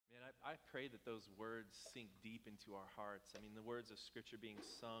I pray that those words sink deep into our hearts. I mean, the words of Scripture being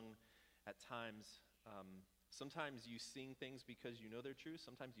sung at times, sometimes you sing things because you know they're true.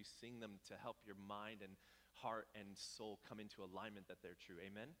 Sometimes you sing them to help your mind and heart and soul come into alignment that they're true.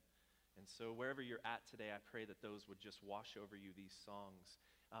 Amen? And so wherever you're at today, I pray that those would just wash over you, these songs.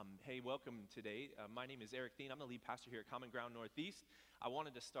 Hey, welcome today. My name is Eric Thien. I'm the lead pastor here at Common Ground Northeast. I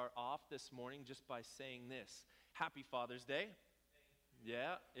wanted to start off this morning just by saying this. Happy Father's Day.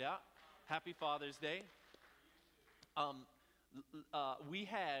 Yeah. Happy Father's Day. We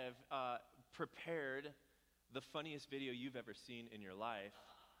have prepared the funniest video you've ever seen in your life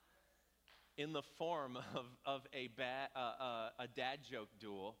in the form of a dad joke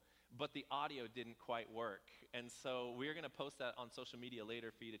duel, but the audio didn't quite work. And so we're going to post that on social media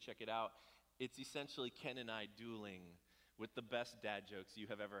later for you to check it out. It's essentially Ken and I dueling with the best dad jokes you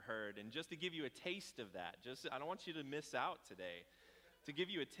have ever heard. And just to give you a taste of that, I don't want you to miss out today. To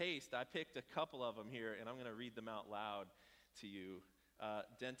give you a taste, I picked a couple of them here, and I'm going to read them out loud to you.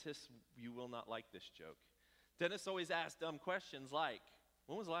 Dentists, you will not like this joke. Dentists always ask dumb questions like,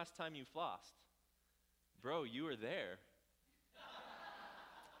 when was the last time you flossed? Bro, you were there.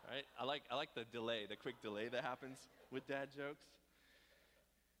 Right? I like the delay, the quick delay that happens with dad jokes.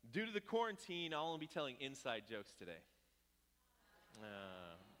 Due to the quarantine, I'll only be telling inside jokes today.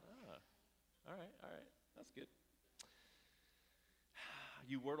 All right, that's good.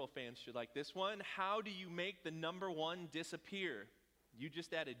 You Wordle fans should like this one. How do you make the number one disappear? You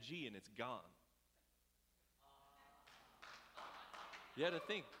just add a G and it's gone. You gotta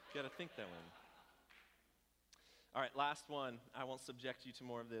think that one. All right, last one. I won't subject you to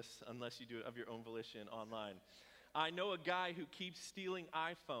more of this unless you do it of your own volition online. I know a guy who keeps stealing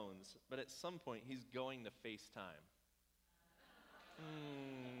iPhones, but at some point he's going to FaceTime.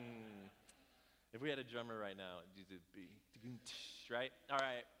 If we had a drummer right now, it'd be, right? All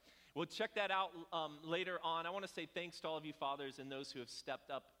right. We'll check that out later on. I want to say thanks to all of you fathers and those who have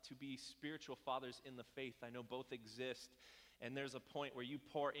stepped up to be spiritual fathers in the faith. I know both exist. And there's a point where you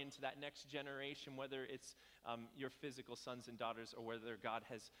pour into that next generation, whether it's your physical sons and daughters or whether God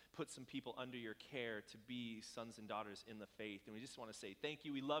has put some people under your care to be sons and daughters in the faith. And we just want to say thank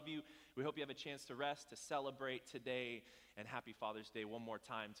you. We love you. We hope you have a chance to rest, to celebrate today. And happy Father's Day one more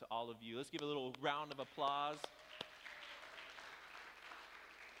time to all of you. Let's give a little round of applause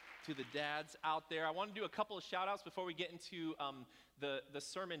to the dads out there. I want to do a couple of shout outs before we get into the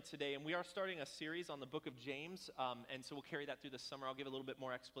sermon today. And we are starting a series on the book of James. And so we'll carry that through the summer. I'll give a little bit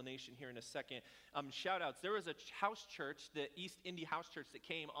more explanation here in a second. Shout outs. There was a house church, the East Indy House Church, that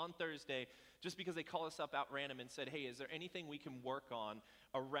came on Thursday just because they called us up out random and said, hey, is there anything we can work on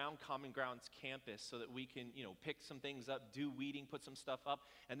around Common Ground's campus so that we can, pick some things up, do weeding, put some stuff up.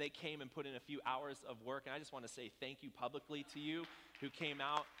 And they came and put in a few hours of work. And I just want to say thank you publicly to you who came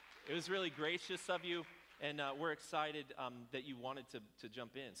out. It was really gracious of you, and we're excited that you wanted to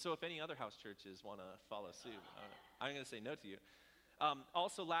jump in. So if any other house churches want to follow suit, I'm going to say no to you.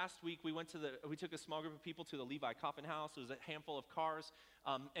 Also, last week we took a small group of people to the Levi Coffin House. It was a handful of cars,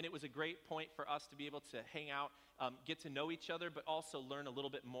 and it was a great point for us to be able to hang out, get to know each other, but also learn a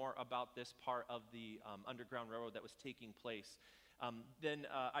little bit more about this part of the Underground Railroad that was taking place. Then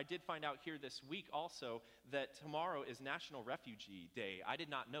I did find out here this week also that tomorrow is National Refugee Day. I did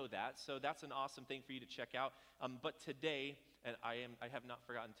not know that, so that's an awesome thing for you to check out. But today, and I have not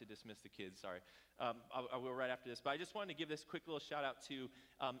forgotten to dismiss the kids, sorry. I will right after this. But I just wanted to give this quick little shout out to,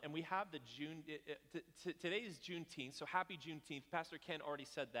 and we have the today is Juneteenth, so happy Juneteenth. Pastor Ken already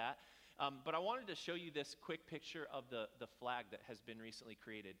said that. But I wanted to show you this quick picture of the flag that has been recently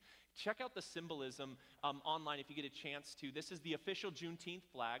created. Check out the symbolism online if you get a chance to. This is the official Juneteenth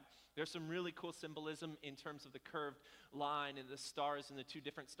flag. There's some really cool symbolism in terms of the curved line and the stars and the two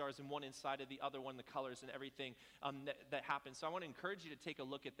different stars and one inside of the other one, the colors and everything that happens. So I want to encourage you to take a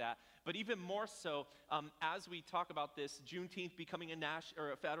look at that. But even more so, as we talk about this, Juneteenth becoming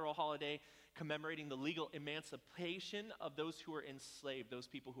a federal holiday commemorating the legal emancipation of those who were enslaved, those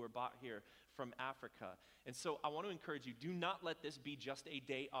people who were brought here from Africa. And so I want to encourage you, do not let this be just a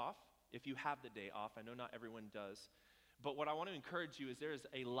day off. If you have the day off, I know not everyone does. But what I want to encourage you is there is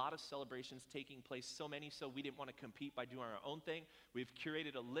a lot of celebrations taking place, so many so we didn't want to compete by doing our own thing. We've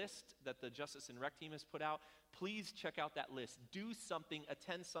curated a list that the Justice and Rec team has put out. Please check out that list. Do something,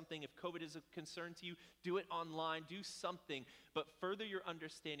 attend something. If COVID is a concern to you, do it online, do something. But further your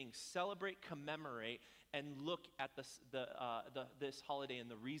understanding, celebrate, commemorate, and look at this holiday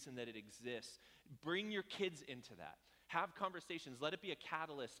and the reason that it exists. Bring your kids into that. Have conversations. Let it be a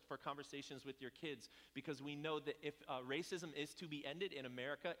catalyst for conversations with your kids, because we know that if racism is to be ended in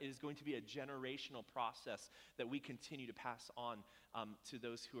America, it is going to be a generational process that we continue to pass on to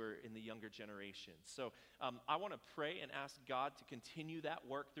those who are in the younger generations. So I want to pray and ask God to continue that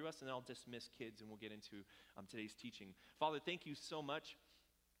work through us, and then I'll dismiss kids and we'll get into today's teaching. Father, thank you so much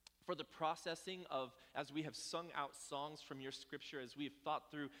for the processing of, as we have sung out songs from your scripture, as we have thought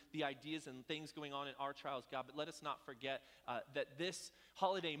through the ideas and things going on in our trials, God. But let us not forget that this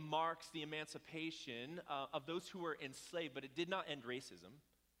holiday marks the emancipation of those who were enslaved, but it did not end racism.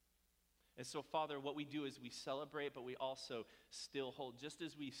 And so, Father, what we do is we celebrate, but we also still hold, just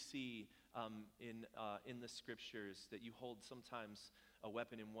as we see in the scriptures, that you hold sometimes a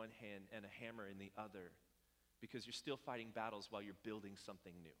weapon in one hand and a hammer in the other, because you're still fighting battles while you're building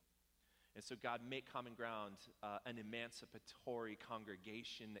something new. And so, God, make Common Ground an emancipatory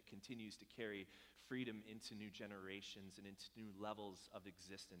congregation that continues to carry freedom into new generations and into new levels of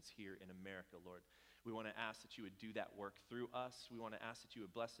existence here in America, Lord. We want to ask that you would do that work through us. We want to ask that you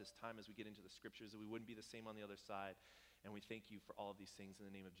would bless this time as we get into the scriptures, that we wouldn't be the same on the other side. And we thank you for all of these things in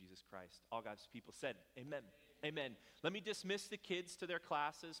the name of Jesus Christ. All God's people said, amen. Amen. Let me dismiss the kids to their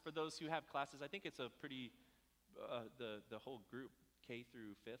classes. For those who have classes, I think it's a pretty, the whole group, K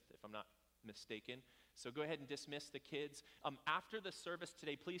through 5th, if I'm not mistaken. So go ahead and dismiss the kids. After the service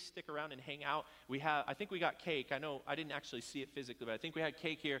today, please stick around and hang out. I think we got cake. I know I didn't actually see it physically, but I think we had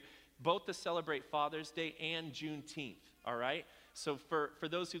cake here, both to celebrate Father's Day and Juneteenth, all right? So for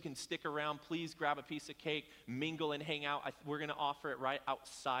those who can stick around, please grab a piece of cake, mingle and hang out. We're going to offer it right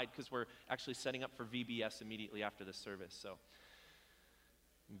outside because we're actually setting up for VBS immediately after the service. So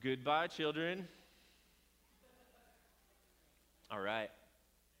goodbye, children. All right.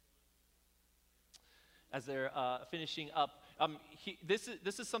 As they're finishing up, this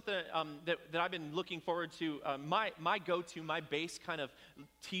is something that I've been looking forward to. My go-to, my base kind of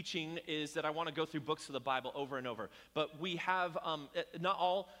teaching is that I want to go through books of the Bible over and over. But we have, not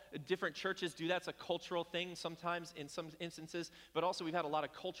all different churches do that. It's a cultural thing sometimes in some instances. But also we've had a lot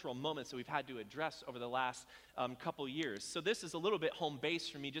of cultural moments that we've had to address over the last couple years. So this is a little bit home base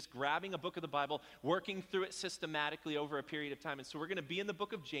for me, just grabbing a book of the Bible, working through it systematically over a period of time. And so we're going to be in the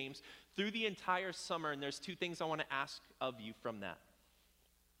book of James through the entire summer. And there's two things I want to ask of you from that.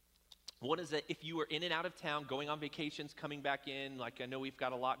 One is that if you are in and out of town, going on vacations, coming back in, like I know we've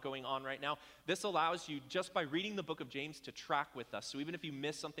got a lot going on right now, this allows you, just by reading the book of James, to track with us. So even if you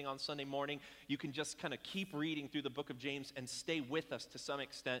miss something on Sunday morning, you can just kind of keep reading through the book of James and stay with us to some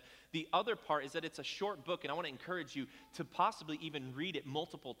extent. The other part is that it's a short book, and I want to encourage you to possibly even read it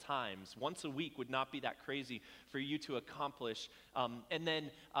multiple times. Once a week would not be that crazy for you to accomplish. And then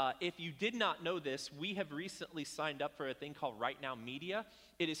if you did not know this, we have recently signed up for a thing called Right Now Media.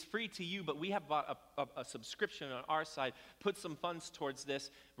 It is free to you, but we have bought a subscription on our side, put some funds towards this.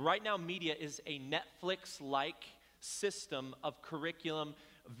 Right Now Media is a Netflix-like system of curriculum,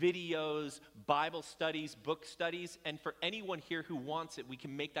 videos, Bible studies, book studies, and for anyone here who wants it, we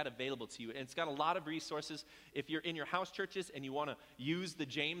can make that available to you. And it's got a lot of resources. If you're in your house churches and you want to use the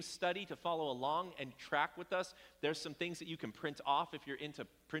James study to follow along and track with us, there's some things that you can print off if you're into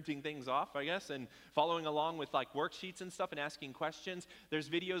printing things off, I guess, and following along with like worksheets and stuff and asking questions. There's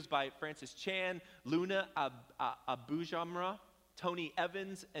videos by Francis Chan, Luna Abujamra, Tony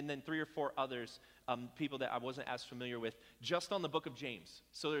Evans, and then 3 or 4 others, people that I wasn't as familiar with, just on the book of James.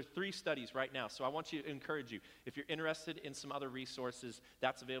 So there are 3 studies right now. So I want to encourage you, if you're interested in some other resources,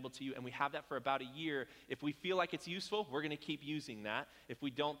 that's available to you. And we have that for about a year. If we feel like it's useful, we're going to keep using that. If we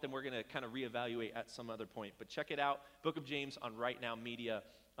don't, then we're going to kind of reevaluate at some other point. But check it out, Book of James on Right Now Media.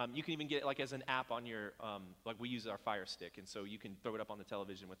 You can even get it like as an app on your, like we use our Fire Stick. And so you can throw it up on the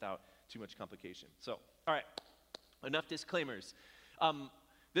television without too much complication. So, all right, enough disclaimers.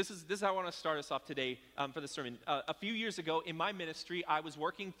 This is how I want to start us off today for the sermon. A few years ago in my ministry, I was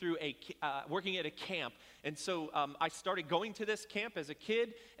working at a camp. And so I started going to this camp as a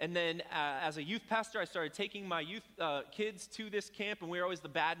kid. And then as a youth pastor, I started taking my youth kids to this camp. And we were always the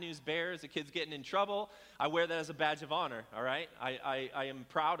bad news bears, the kids getting in trouble. I wear that as a badge of honor, all right? I am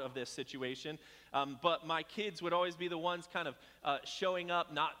proud of this situation. But my kids would always be the ones kind of showing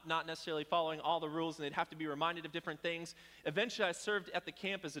up, not necessarily following all the rules, and they'd have to be reminded of different things. Eventually, I served at the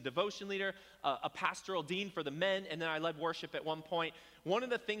camp as a devotion leader, a pastoral dean for the men, and then I led worship at one point. One of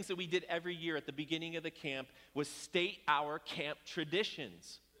the things that we did every year at the beginning of the camp was state our camp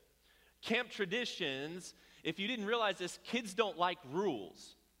traditions. Camp traditions, if you didn't realize this, kids don't like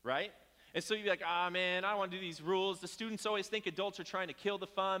rules, right? And so you'd be like, man, I don't want to do these rules. The students always think adults are trying to kill the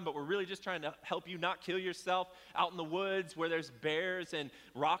fun, but we're really just trying to help you not kill yourself out in the woods where there's bears and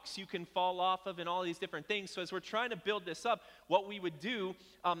rocks you can fall off of and all these different things. So as we're trying to build this up, what we would do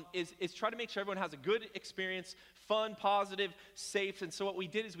is try to make sure everyone has a good experience, fun, positive, safe. And so what we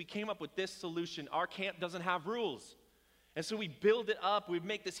did is we came up with this solution. Our camp doesn't have rules. And so we build it up. We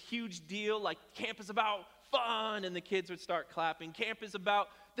make this huge deal like camp is about fun, and the kids would start clapping. Camp is about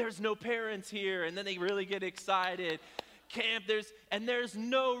there's no parents here, and then they really get excited. Camp, there's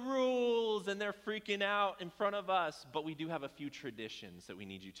no rules, and they're freaking out in front of us. But we do have a few traditions that we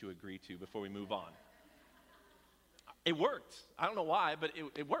need you to agree to before we move on. It worked. I don't know why, but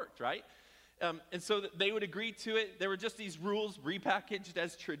it worked, right? And so they would agree to it. There were just these rules repackaged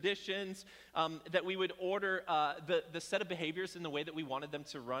as traditions that we would order the set of behaviors in the way that we wanted them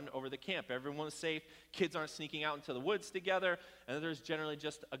to run over the camp. Everyone was safe. Kids aren't sneaking out into the woods together. And there's generally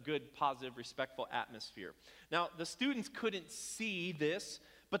just a good, positive, respectful atmosphere. Now, the students couldn't see this,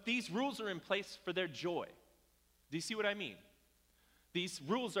 but these rules are in place for their joy. Do you see what I mean? These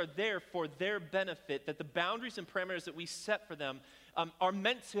rules are there for their benefit, that the boundaries and parameters that we set for them are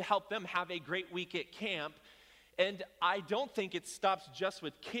meant to help them have a great week at camp. And I don't think it stops just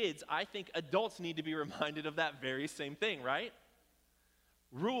with kids. I think adults need to be reminded of that very same thing, right?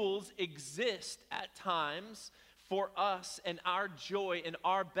 Rules exist at times for us and our joy and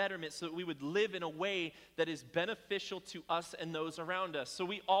our betterment so that we would live in a way that is beneficial to us and those around us. So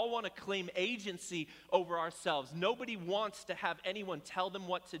we all want to claim agency over ourselves. Nobody wants to have anyone tell them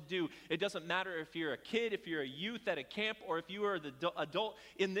what to do. It doesn't matter if you're a kid, if you're a youth at a camp, or if you are the adult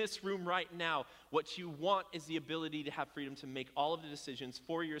in this room right now. What you want is the ability to have freedom to make all of the decisions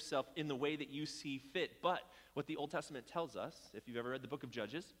for yourself in the way that you see fit. But what the Old Testament tells us, if you've ever read the book of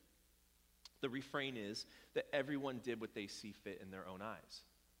Judges, the refrain is that everyone did what they see fit in their own eyes.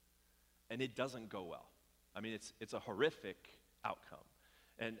 And it doesn't go well. I mean, it's a horrific outcome.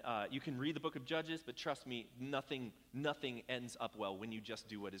 And you can read the book of Judges, but trust me, nothing ends up well when you just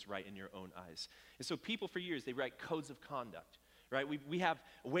do what is right in your own eyes. And so people for years, they write codes of conduct. Right? We have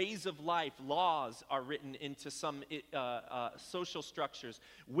ways of life. Laws are written into some social structures.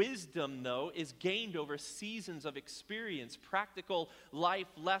 Wisdom, though, is gained over seasons of experience, practical life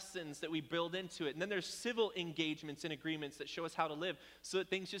lessons that we build into it. And then there's civil engagements and agreements that show us how to live so that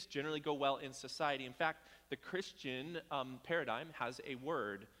things just generally go well in society. In fact, the Christian paradigm has a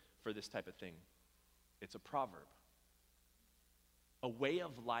word for this type of thing. It's a proverb. A way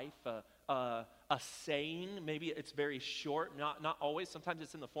of life, a saying. Maybe it's very short, not always. Sometimes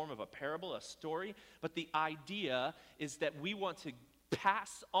it's in the form of a parable, a story. But the idea is that we want to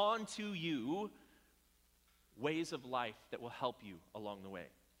pass on to you ways of life that will help you along the way.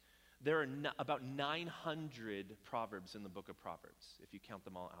 There are about 900 proverbs in the book of Proverbs, if you count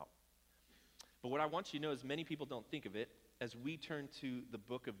them all out. But what I want you to know is many people don't think of it. As we turn to the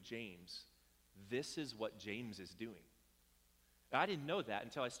book of James, this is what James is doing. I didn't know that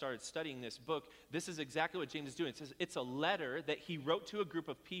until I started studying this book. This is exactly what James is doing. It says it's a letter that he wrote to a group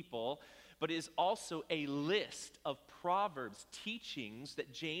of people, but it is also a list of proverbs, teachings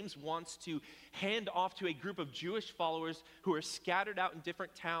that James wants to hand off to a group of Jewish followers who are scattered out in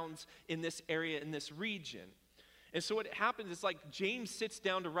different towns in this area, in this region. And so what happens is like James sits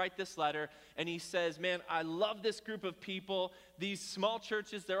down to write this letter and he says, man, I love this group of people. These small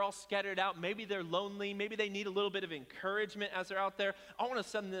churches, they're all scattered out. Maybe they're lonely. Maybe they need a little bit of encouragement as they're out there. I want to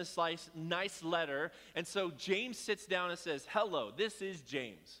send them this nice letter. And so James sits down and says, hello, this is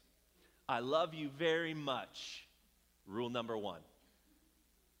James. I love you very much. Rule number 1.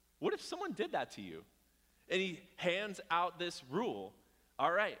 What if someone did that to you? And he hands out this rule.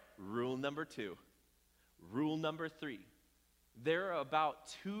 All right, rule number 2. Rule number 3, there are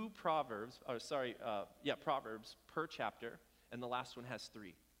about 2 proverbs per chapter, and the last one has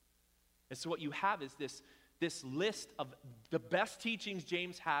 3. And so what you have is this list of the best teachings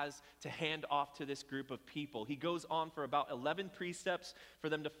James has to hand off to this group of people. He goes on for about 11 precepts for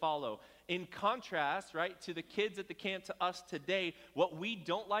them to follow. In contrast, right, to the kids at the camp, to us today, what we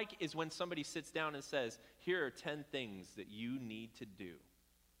don't like is when somebody sits down and says, here are 10 things that you need to do.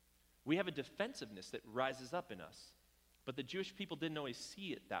 We have a defensiveness that rises up in us. But the Jewish people didn't always see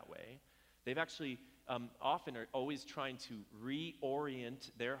it that way. They've actually often are always trying to reorient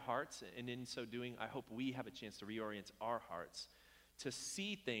their hearts. And in so doing, I hope we have a chance to reorient our hearts to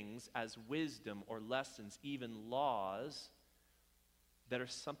see things as wisdom or lessons, even laws, that are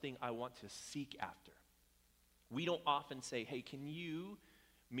something I want to seek after. We don't often say, hey, can you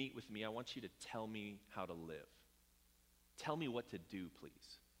meet with me? I want you to tell me how to live. Tell me what to do,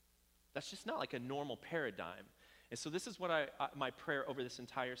 please. That's just not like a normal paradigm. And so this is what my prayer over this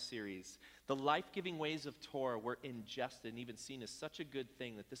entire series. The life-giving ways of Torah were ingested and even seen as such a good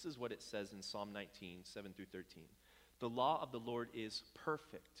thing that this is what it says in Psalm 19, 7 through 13. The law of the Lord is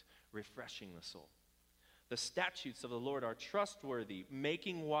perfect, refreshing the soul. The statutes of the Lord are trustworthy,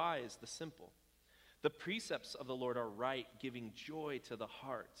 making wise the simple. The precepts of the Lord are right, giving joy to the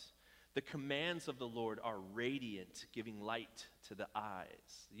heart. The commands of the Lord are radiant, giving light to the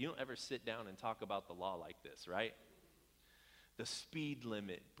eyes. You don't ever sit down and talk about the law like this, right? The speed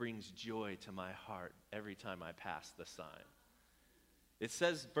limit brings joy to my heart every time I pass the sign. It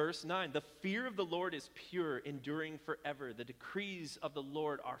says, verse 9, the fear of the Lord is pure, enduring forever. The decrees of the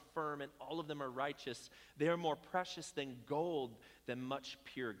Lord are firm, and all of them are righteous. They are more precious than gold, than much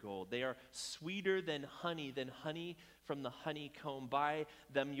pure gold. They are sweeter than honey from the honeycomb. By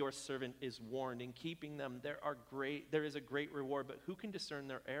them your servant is warned. In keeping them there is a great reward, but who can discern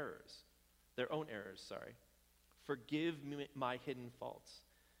their errors? Their own errors, sorry. Forgive me my hidden faults.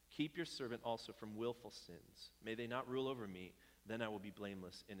 Keep your servant also from willful sins. May they not rule over me. Then I will be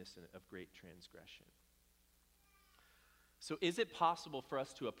blameless, innocent of great transgression. So is it possible for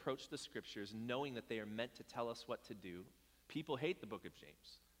us to approach the scriptures knowing that they are meant to tell us what to do? People hate the book of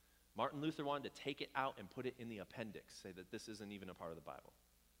James. Martin Luther wanted to take it out and put it in the appendix, say that this isn't even a part of the Bible.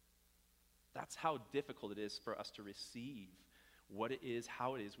 That's how difficult it is for us to receive what it is,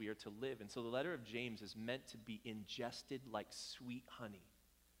 how it is we are to live. And so the letter of James is meant to be ingested like sweet honey,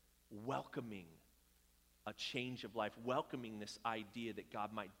 welcoming a change of life, welcoming this idea that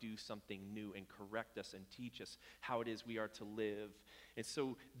God might do something new and correct us and teach us how it is we are to live. And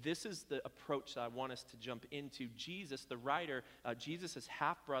so this is the approach that I want us to jump into. Jesus, the writer, Jesus'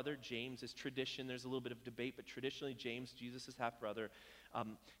 half-brother, James, is tradition. There's a little bit of debate, but traditionally James, Jesus' half-brother,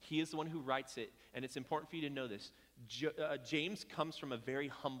 he is the one who writes it. And it's important for you to know this. James comes from a very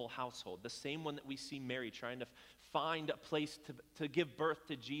humble household, the same one that we see Mary trying to find a place to give birth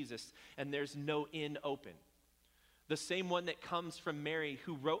to Jesus, and there's no inn open. The same one that comes from Mary,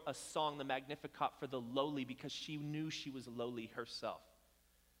 who wrote a song, the Magnificat, for the lowly, because she knew she was lowly herself.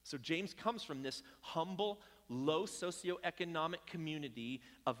 So James comes from this humble, low socioeconomic community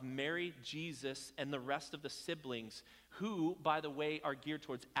of Mary, Jesus, and the rest of the siblings, who, by the way, are geared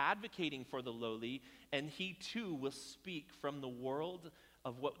towards advocating for the lowly, and he too will speak from the world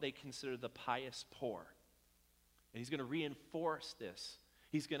of what they consider the pious poor. And he's going to reinforce this.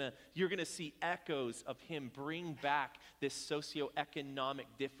 You're going to see echoes of him bring back this socioeconomic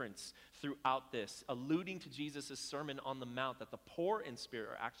difference throughout this, alluding to Jesus' Sermon on the Mount, that the poor in spirit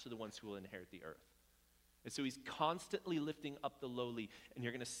are actually the ones who will inherit the earth. And so he's constantly lifting up the lowly, and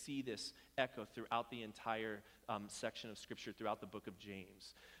you're going to see this echo throughout the entire section of Scripture, throughout the book of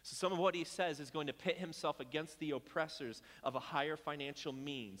James. So some of what he says is going to pit himself against the oppressors of a higher financial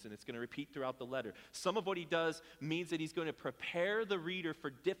means, and it's going to repeat throughout the letter. Some of what he does means that he's going to prepare the reader for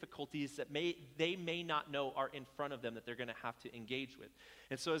difficulties that they may not know are in front of them that they're going to have to engage with.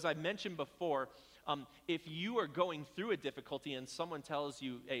 And so as I mentioned before, if you are going through a difficulty and someone tells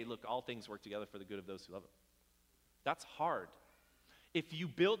you, hey, look, all things work together for the good of those who love him, that's hard. If you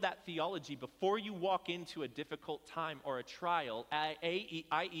build that theology before you walk into a difficult time or a trial,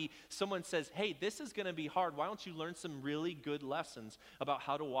 i.e., someone says, hey, this is going to be hard, why don't you learn some really good lessons about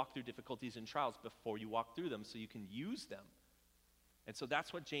how to walk through difficulties and trials before you walk through them so you can use them? And so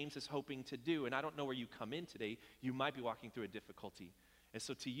that's what James is hoping to do. And I don't know where you come in today. You might be walking through a difficulty. And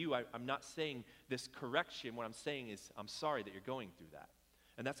so to you, I'm not saying this correction. What I'm saying is I'm sorry that you're going through that.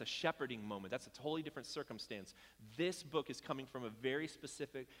 And that's a shepherding moment. That's a totally different circumstance. This book is coming from a very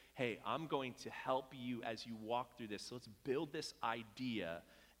specific, hey, I'm going to help you as you walk through this. So let's build this idea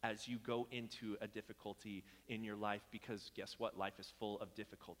as you go into a difficulty in your life, because guess what? Life is full of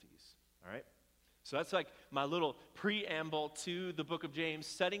difficulties, all right? So that's like my little preamble to the book of James,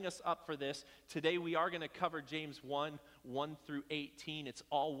 setting us up for this. Today we are going to cover James 1 through 18. It's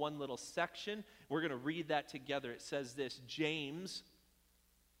all one little section. We're going to read that together. It says this: James,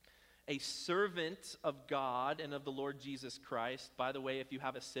 a servant of God and of the Lord Jesus Christ. By the way, if you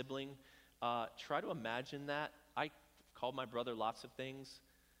have a sibling, try to imagine that. I called my brother lots of things.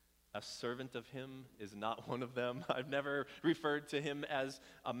 A servant of him is not one of them. I've never referred to him as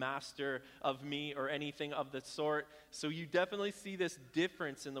a master of me or anything of the sort. So you definitely see this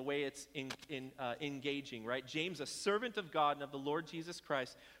difference in the way it's engaging, right? James, a servant of God and of the Lord Jesus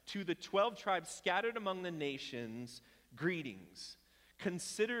Christ, to the 12 tribes scattered among the nations, greetings.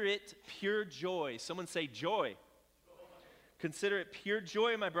 Consider it pure joy. Someone say joy. Consider it pure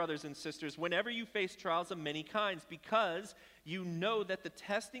joy, my brothers and sisters, whenever you face trials of many kinds, because you know that the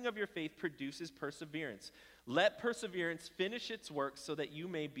testing of your faith produces perseverance. Let perseverance finish its work so that you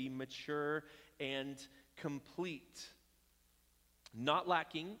may be mature and complete. Not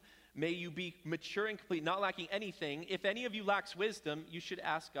lacking, may you be mature and complete, not lacking anything. If any of you lacks wisdom, you should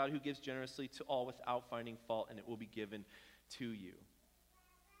ask God, who gives generously to all without finding fault, and it will be given to you.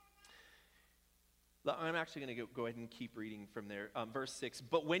 I'm actually going to go ahead and keep reading from there. Verse 6,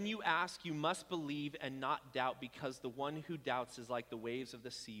 but when you ask, you must believe and not doubt, because the one who doubts is like the waves of the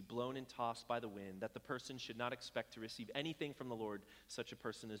sea, blown and tossed by the wind, that the person should not expect to receive anything from the Lord. Such a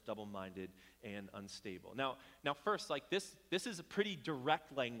person is double-minded and unstable. Now first, like this is a pretty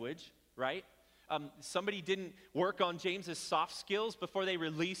direct language, right? Somebody didn't work on James's soft skills before they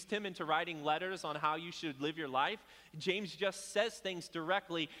released him into writing letters on how you should live your life. James just says things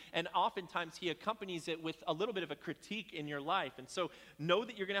directly, and oftentimes he accompanies it with a little bit of a critique in your life. And so know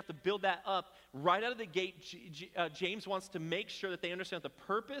that you're going to have to build that up right out of the gate. James wants to make sure that they understand that the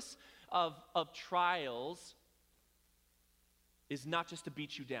purpose of trials is not just to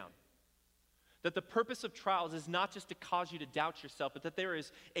beat you down. That the purpose of trials is not just to cause you to doubt yourself, but that there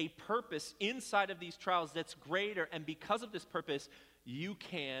is a purpose inside of these trials that's greater, and because of this purpose, you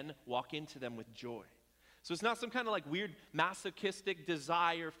can walk into them with joy. So it's not some kind of like weird masochistic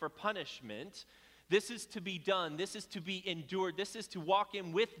desire for punishment. This is to be done. This is to be endured. This is to walk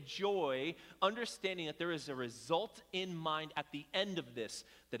in with joy, understanding that there is a result in mind at the end of this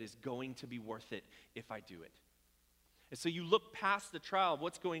that is going to be worth it if I do it. And so you look past the trial of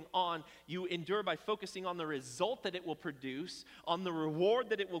what's going on. You endure by focusing on the result that it will produce, on the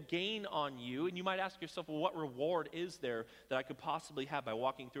reward that it will gain on you. And you might ask yourself, well, what reward is there that I could possibly have by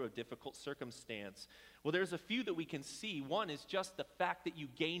walking through a difficult circumstance? Well, there's a few that we can see. One is just the fact that you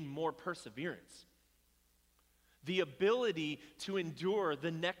gain more perseverance. The ability to endure the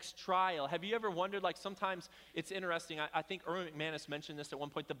next trial. Have you ever wondered, like sometimes it's interesting, I think Erwin McManus mentioned this at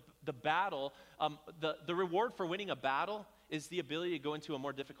one point, the battle, the reward for winning a battle is the ability to go into a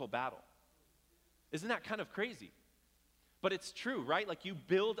more difficult battle. Isn't that kind of crazy? But it's true, right? Like you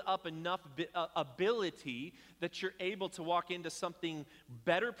build up enough ability that you're able to walk into something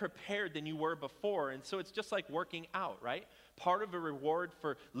better prepared than you were before. And so it's just like working out, right? Part of a reward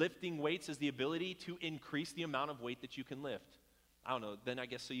for lifting weights is the ability to increase the amount of weight that you can lift. I don't know, then I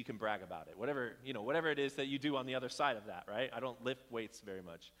guess so you can brag about it. Whatever it is that you do on the other side of that, right? I don't lift weights very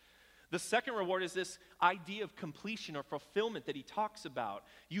much. The second reward is this idea of completion or fulfillment that he talks about.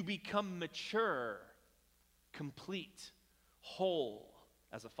 You become mature, complete, whole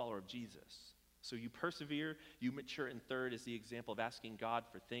as a follower of Jesus. So you persevere, you mature, and third is the example of asking God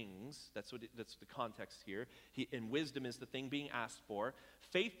for things. That's the context here. And wisdom is the thing being asked for.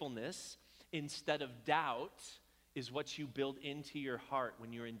 Faithfulness instead of doubt is what you build into your heart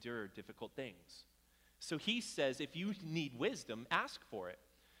when you endure difficult things. So he says, if you need wisdom, ask for it.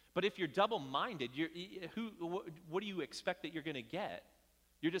 But if you're double-minded, what do you expect that you're going to get?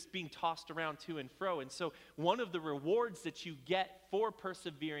 You're just being tossed around to and fro. And so one of the rewards that you get for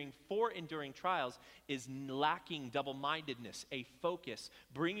persevering, for enduring trials, is lacking double-mindedness, a focus,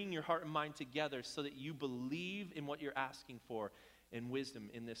 bringing your heart and mind together so that you believe in what you're asking for. And wisdom,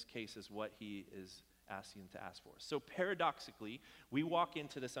 in this case, is what he is asking to ask for. So paradoxically, we walk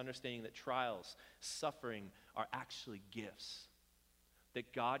into this understanding that trials, suffering, are actually gifts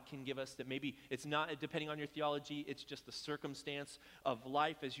that God can give us, that maybe it's not, depending on your theology, it's just the circumstance of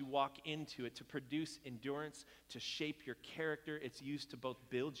life as you walk into it to produce endurance, to shape your character. It's used to both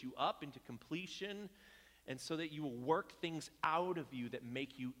build you up into completion and so that you will work things out of you that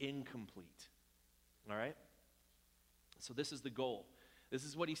make you incomplete. All right? So this is the goal. This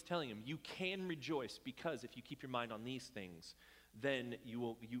is what he's telling him. You can rejoice because if you keep your mind on these things, then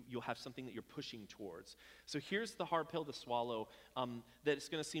you'll have something that you're pushing towards. So here's the hard pill to swallow that it's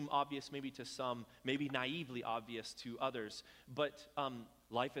going to seem obvious maybe to some, maybe naively obvious to others, but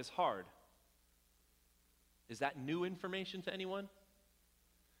life is hard. Is that new information to anyone?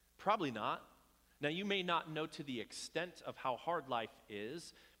 Probably not. Now, you may not know to the extent of how hard life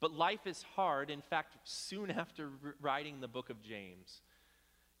is, but life is hard. In fact, soon after writing the book of James,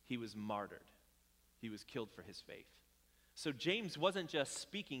 he was martyred. He was killed for his faith. So James wasn't just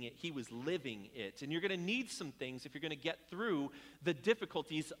speaking it, he was living it. And you're going to need some things if you're going to get through the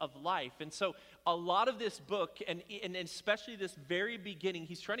difficulties of life. And so a lot of this book, and especially this very beginning,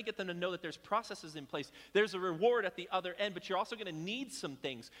 he's trying to get them to know that there's processes in place. There's a reward at the other end, but you're also going to need some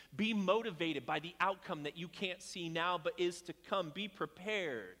things. Be motivated by the outcome that you can't see now but is to come. Be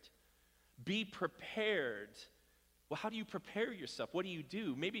prepared. Be prepared. Well, how do you prepare yourself? What do you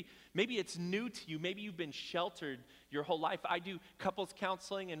do? Maybe it's new to you. Maybe you've been sheltered your whole life. I do couples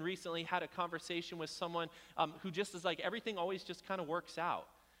counseling and recently had a conversation with someone who just is like, everything always just kind of works out.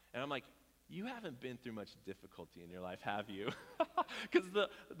 And I'm like, you haven't been through much difficulty in your life, have you? Because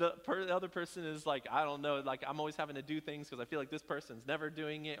the other person is like, I don't know, like I'm always having to do things because I feel like this person's never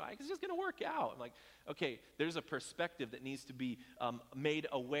doing it. Like, it's just going to work out. I'm like, okay, there's a perspective that needs to be made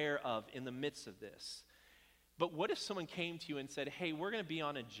aware of in the midst of this. But what if someone came to you and said, hey, we're going to be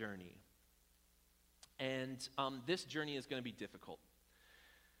on a journey, and this journey is going to be difficult.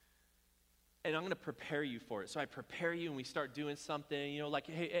 And I'm going to prepare you for it. So I prepare you and we start doing something, like,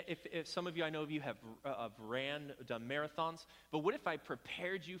 hey, if some of you, I know of you have done marathons, but what if I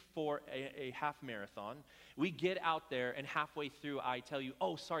prepared you for a half marathon? We get out there and halfway through I tell you,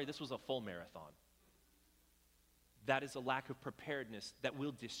 oh, sorry, this was a full marathon. That is a lack of preparedness that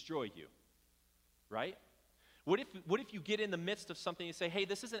will destroy you, right? What if you get in the midst of something and say, hey,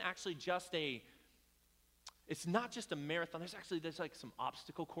 this isn't actually just it's not just a marathon. There's like some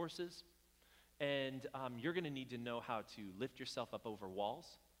obstacle courses. And you're going to need to know how to lift yourself up over walls.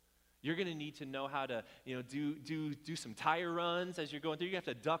 You're going to need to know how to, do some tire runs as you're going through. You have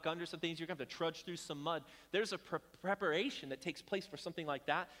to duck under some things. You're going to have to trudge through some mud. There's a preparation that takes place for something like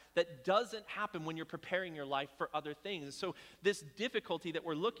that doesn't happen when you're preparing your life for other things. And so this difficulty that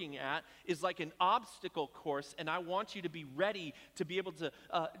we're looking at is like an obstacle course, and I want you to be ready to be able to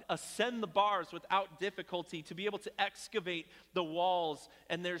ascend the bars without difficulty, to be able to excavate the walls,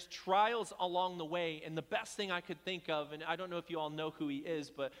 and there's trials along the way. And the best thing I could think of, and I don't know if you all know who he is,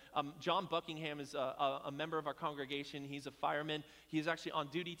 but John Buckingham is a member of our congregation. He's a fireman. He's actually on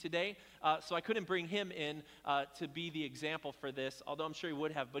duty today, so I couldn't bring him in to be the example for this, although I'm sure he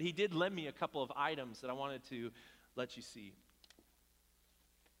would have. But he did lend me a couple of items that I wanted to let you see.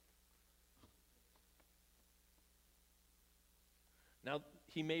 Now,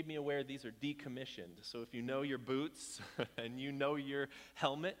 he made me aware these are decommissioned, so if you know your boots and you know your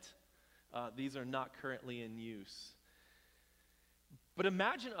helmet, these are not currently in use. But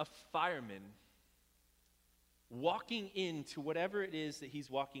imagine a fireman walking into whatever it is that he's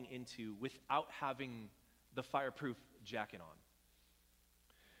walking into without having the fireproof jacket on,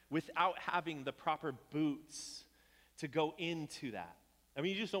 without having the proper boots to go into that. I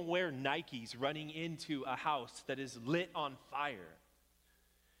mean, you just don't wear Nikes running into a house that is lit on fire.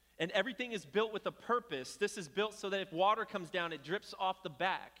 And everything is built with a purpose. This is built so that if water comes down, it drips off the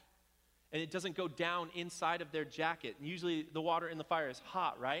back. And it doesn't go down inside of their jacket. And usually the water in the fire is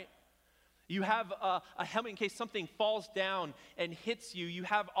hot, right? You have a helmet in case something falls down and hits you. You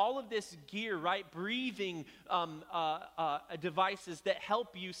have all of this gear, right? Breathing devices that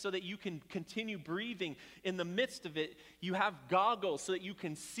help you so that you can continue breathing in the midst of it. You have goggles so that you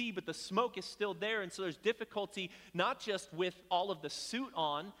can see, but the smoke is still there. And so there's difficulty not just with all of the suit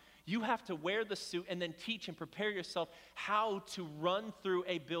on. You have to wear the suit and then teach and prepare yourself how to run through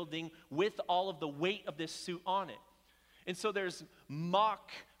a building with all of the weight of this suit on it. And so there's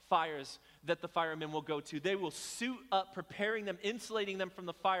mock fires that the firemen will go to. They will suit up, preparing them, insulating them from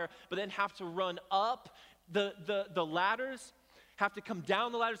the fire, but then have to run up the ladders, have to come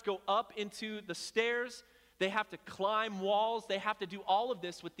down the ladders, go up into the stairs. They have to climb walls. They have to do all of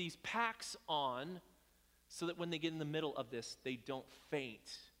this with these packs on so that when they get in the middle of this, they don't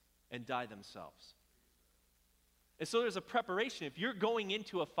faint and die themselves. And so there's a preparation. If you're going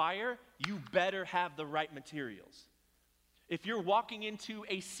into a fire, you better have the right materials. If you're walking into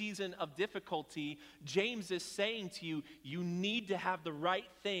a season of difficulty, James is saying to you, you need to have the right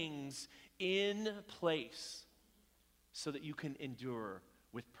things in place so that you can endure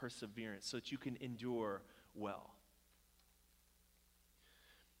with perseverance, so that you can endure well.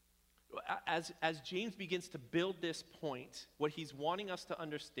 As James begins to build this point, what he's wanting us to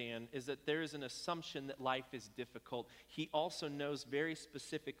understand is that there is an assumption that life is difficult. He also knows very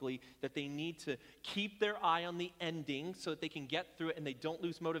specifically that they need to keep their eye on the ending so that they can get through it and they don't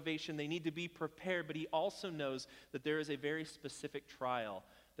lose motivation. They need to be prepared, but he also knows that there is a very specific trial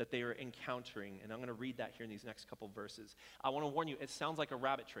that they are encountering. And I'm going to read that here in these next couple verses. I want to warn you, it sounds like a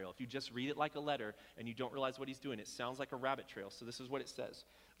rabbit trail. If you just read it like a letter and you don't realize what he's doing, it sounds like a rabbit trail. So this is what it says.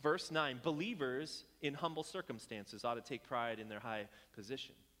 Verse 9, believers in humble circumstances ought to take pride in their high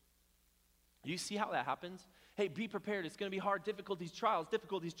position. You see how that happens? Hey, be prepared. It's going to be hard. Difficulties,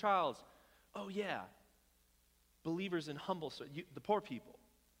 trials. Oh, yeah. Believers in the poor people,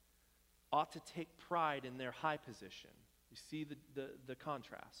 ought to take pride in their high position. You see the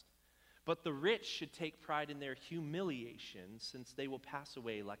contrast. But the rich should take pride in their humiliation, since they will pass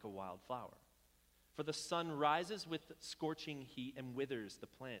away like a wild flower. For the sun rises with scorching heat and withers the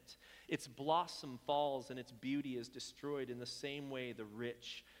plant. Its blossom falls and its beauty is destroyed. In the same way, the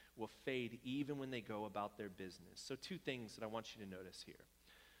rich will fade even when they go about their business. So 2 things that I want you to notice here.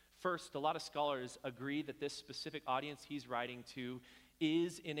 First, a lot of scholars agree that this specific audience he's writing to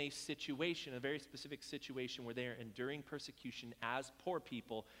is in a situation, a very specific situation, where they are enduring persecution as poor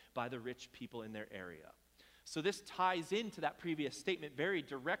people by the rich people in their area. So this ties into that previous statement very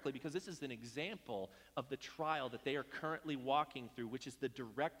directly, because this is an example of the trial that they are currently walking through, which is the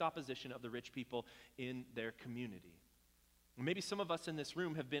direct opposition of the rich people in their community. Maybe some of us in this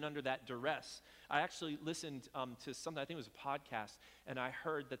room have been under that duress. I actually listened to something, I think it was a podcast, and I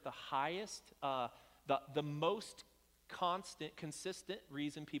heard that the highest, the most consistent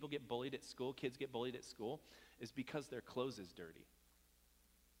reason people get bullied at school, kids get bullied at school, is because their clothes is dirty.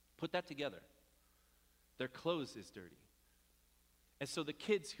 Put that together. Their clothes is dirty. And so the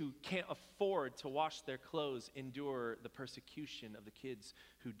kids who can't afford to wash their clothes endure the persecution of the kids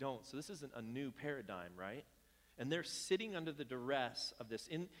who don't. So this isn't a new paradigm, right? And they're sitting under the duress of this.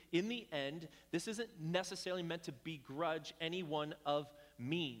 In the end, this isn't necessarily meant to begrudge anyone of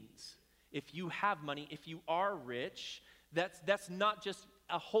means. If you have money, if you are rich, that's not just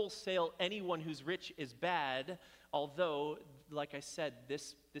a wholesale anyone who's rich is bad, although, like I said,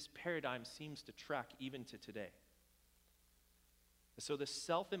 this paradigm seems to track even to today. So the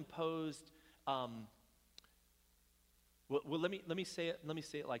self-imposed, let me say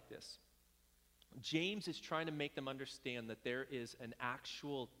it like this. James is trying to make them understand that there is an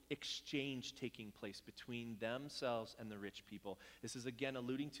actual exchange taking place between themselves and the rich people. This is again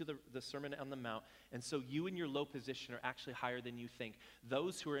alluding to the Sermon on the Mount. And so you in your low position are actually higher than you think.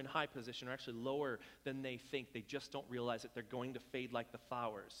 Those who are in high position are actually lower than they think. They just don't realize that they're going to fade like the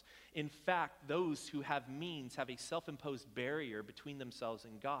flowers. In fact, those who have means have a self-imposed barrier between themselves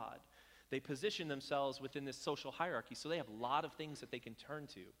and God. They position themselves within this social hierarchy, so they have a lot of things that they can turn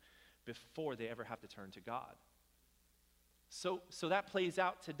to before they ever have to turn to God. So that plays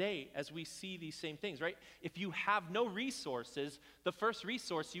out today as we see these same things, right? If you have no resources, the first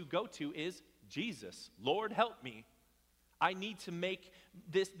resource you go to is Jesus. Lord, help me. I need to make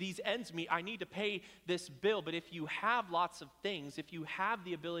these ends meet. I need to pay this bill. But if you have lots of things, if you have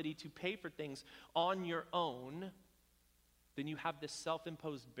the ability to pay for things on your own, then you have this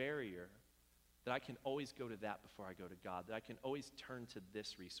self-imposed barrier that I can always go to that before I go to God, that I can always turn to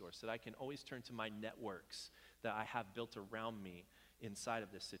this resource, that I can always turn to my networks that I have built around me inside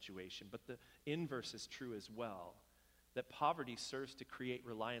of this situation. But the inverse is true as well, that poverty serves to create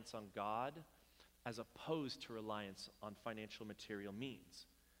reliance on God as opposed to reliance on financial material means.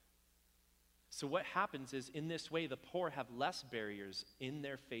 So what happens is, in this way, the poor have less barriers in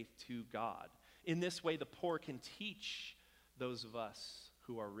their faith to God. In this way, the poor can teach those of us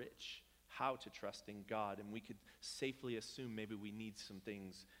who are rich how to trust in God, and we could safely assume maybe we need some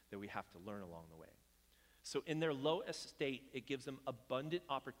things that we have to learn along the way. So in their low estate, it gives them abundant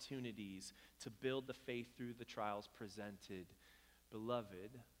opportunities to build the faith through the trials presented.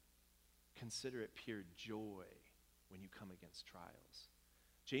 Beloved, consider it pure joy when you come against trials.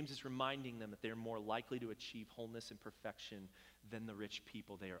 James is reminding them that they're more likely to achieve wholeness and perfection than the rich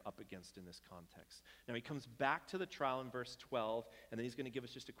people they are up against in this context. Now he comes back to the trial in verse 12, and then he's going to give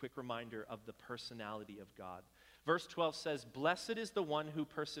us just a quick reminder of the personality of God. Verse 12 says, "Blessed is the one who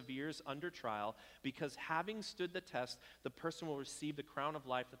perseveres under trial, because having stood the test, the person will receive the crown of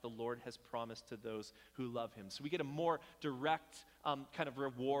life that the Lord has promised to those who love him." So we get a more direct kind of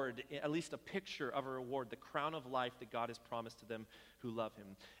reward, at least a picture of a reward, the crown of life that God has promised to them who love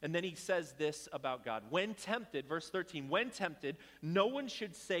him. And then he says this about God. When tempted, verse 13, when tempted, no one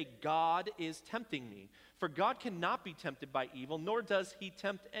should say, "God is tempting me." For God cannot be tempted by evil, nor does he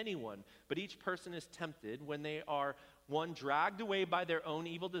tempt anyone. But each person is tempted when they are, one, dragged away by their own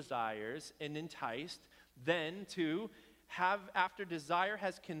evil desires and enticed. Then, two, after desire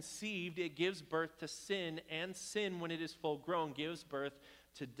has conceived, it gives birth to sin, and sin, when it is full grown, gives birth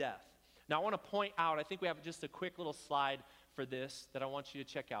to death. Now, I want to point out, I think we have just a quick little slide for this that I want you to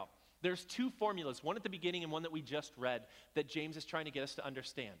check out. There's two formulas, one at the beginning and one that we just read, that James is trying to get us to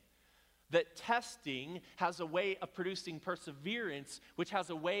understand. That testing has a way of producing perseverance, which has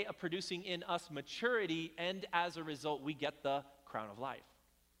a way of producing in us maturity, and as a result, we get the crown of life.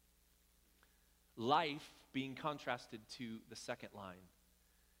 Life being contrasted to the second line.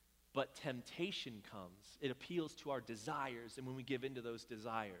 But temptation comes. It appeals to our desires, and when we give in to those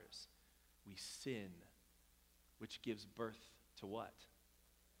desires, we sin, which gives birth to what?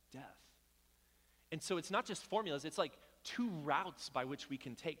 Death. And so it's not just formulas, it's like two routes by which we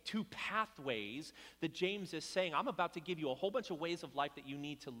can take, two pathways that James is saying, I'm about to give you a whole bunch of ways of life that you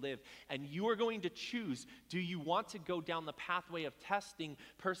need to live, and you are going to choose. Do you want to go down the pathway of testing,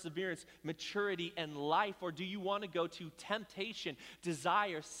 perseverance, maturity, and life, or do you want to go to temptation,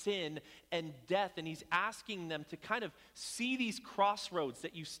 desire, sin, and death? And he's asking them to kind of see these crossroads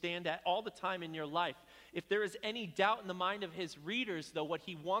that you stand at all the time in your life If there is any doubt in the mind of his readers, though, what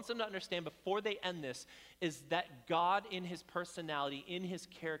he wants them to understand before they end this is that God in his personality, in his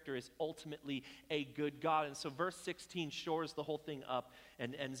character, is ultimately a good God. And so verse 16 shores the whole thing up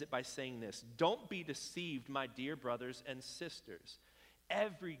and ends it by saying this: "Don't be deceived, my dear brothers and sisters.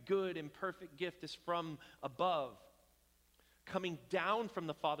 Every good and perfect gift is from above, coming down from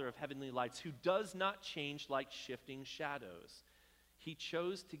the Father of heavenly lights, who does not change like shifting shadows. He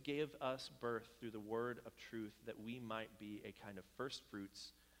chose to give us birth through the word of truth, that we might be a kind of first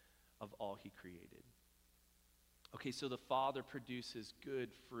fruits of all he created." Okay, so the Father produces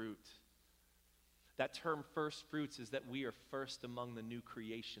good fruit. That term first fruits is that we are first among the new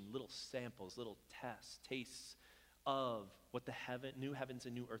creation, little samples, little tests, tastes of what the new heavens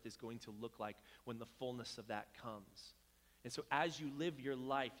and new earth is going to look like when the fullness of that comes. And so as you live your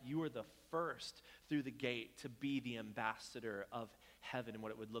life, you are the first through the gate to be the ambassador of heaven and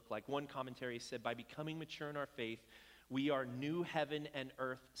what it would look like. One commentary said, by becoming mature in our faith, we are new heaven and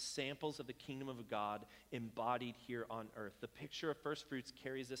earth, samples of the kingdom of God embodied here on earth. The picture of first fruits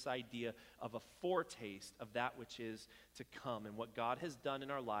carries this idea of a foretaste of that which is to come. And what God has done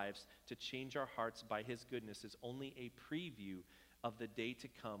in our lives to change our hearts by his goodness is only a preview of the day to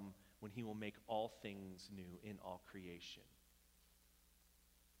come when he will make all things new in all creation.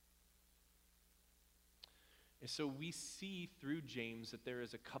 And so we see through James that there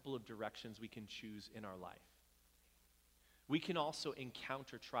is a couple of directions we can choose in our life. We can also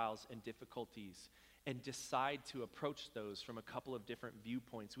encounter trials and difficulties and decide to approach those from a couple of different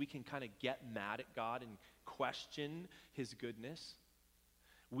viewpoints. We can kind of get mad at God and question his goodness.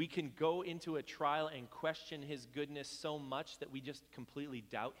 We can go into a trial and question his goodness so much that we just completely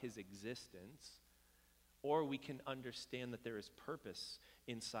doubt his existence. Or we can understand that there is purpose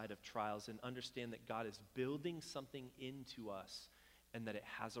inside of trials and understand that God is building something into us and that it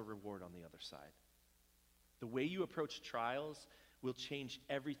has a reward on the other side. The way you approach trials will change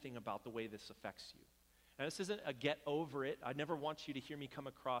everything about the way this affects you. Now, this isn't a get over it. I never want you to hear me come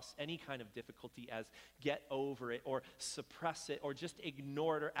across any kind of difficulty as get over it or suppress it or just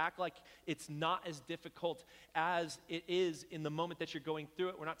ignore it or act like it's not as difficult as it is in the moment that you're going through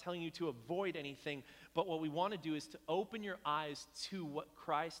it. We're not telling you to avoid anything, but what we want to do is to open your eyes to what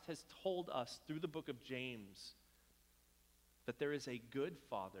Christ has told us through the book of James, that there is a good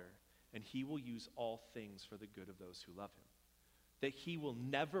Father and he will use all things for the good of those who love him. That he will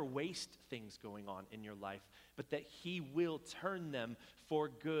never waste things going on in your life, but that he will turn them for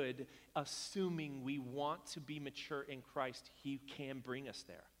good, assuming we want to be mature in Christ. He can bring us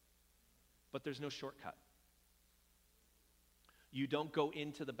there. But there's no shortcut. You don't go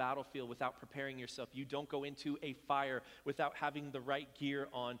into the battlefield without preparing yourself. You don't go into a fire without having the right gear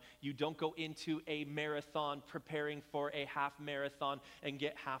on. You don't go into a marathon preparing for a half marathon and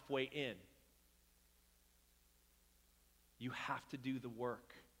get halfway in. You have to do the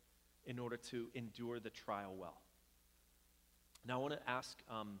work in order to endure the trial well. Now, I want to ask,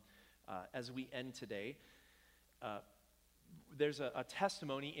 as we end today, there's a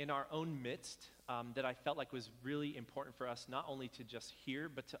testimony in our own midst that I felt like was really important for us, not only to just hear,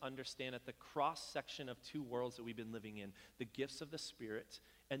 but to understand at the cross-section of two worlds that we've been living in, the gifts of the Spirit,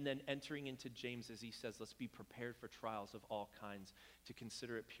 and then entering into James as he says, let's be prepared for trials of all kinds, to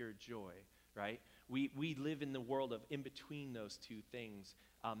consider it pure joy, right? We live in the world of in between those two things,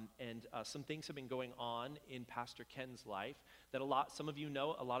 and some things have been going on in Pastor Ken's life that some of you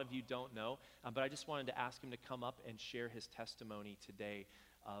know, a lot of you don't know, but I just wanted to ask him to come up and share his testimony today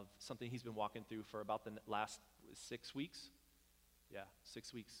of something he's been walking through for about the last 6 weeks. Yeah,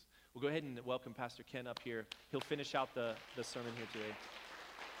 6 weeks. We'll go ahead and welcome Pastor Ken up here. He'll finish out the sermon here today.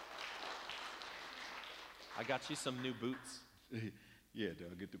 I got you some new boots. Yeah, do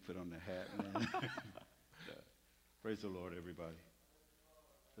I get to put on the hat, man? Praise the Lord, everybody.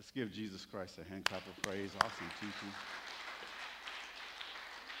 Let's give Jesus Christ a hand clap of praise. Awesome teaching.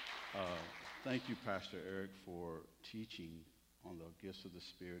 Thank you, Pastor Eric, for teaching on the gifts of the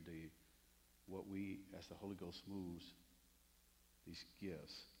Spirit, what we, as the Holy Ghost moves, these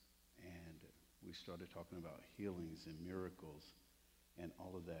gifts. And we started talking about healings and miracles and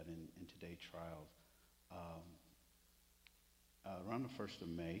all of that in today's trials. Around the 1st of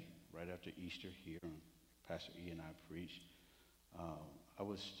May, right after Easter here, Pastor E and I preached, I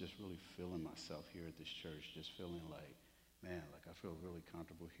was just really feeling myself here at this church, just feeling like, man, like I feel really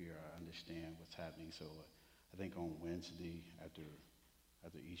comfortable here. I understand what's happening. So I think on Wednesday, after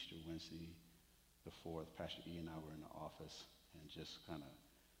Easter, Wednesday the 4th, Pastor E and I were in the office and just kind of,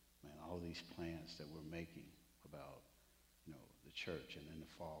 man, all these plans that we're making about, the church and in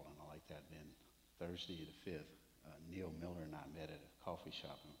the fall and all like that. Then Thursday the 5th, Neil Miller and I met at a coffee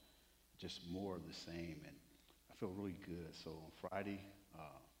shop and just more of the same. And I feel really good. So on Friday,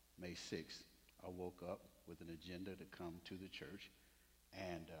 May 6th, I woke up with an agenda to come to the church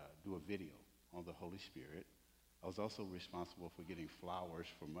and do a video on the Holy Spirit. I was also responsible for getting flowers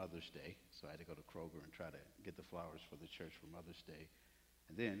for Mother's Day, so I had to go to Kroger and try to get the flowers for the church for Mother's Day.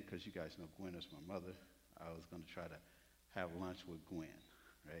 And then, because you guys know Gwen is my mother, I was going to try to have lunch with Gwen,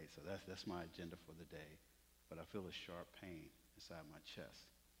 right? So that's my agenda for the day. But I feel a sharp pain inside my chest.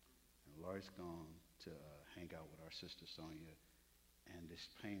 And Laurie's gone to hang out with our sister Sonia, and this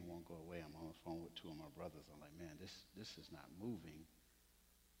pain won't go away. I'm on the phone with two of my brothers. I'm like, man, this is not moving.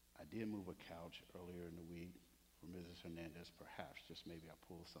 I did move a couch earlier in the week for Mrs. Hernandez. Perhaps, just maybe I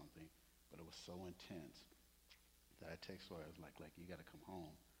pulled something, but it was so intense that I text Laurie. I was like, you got to come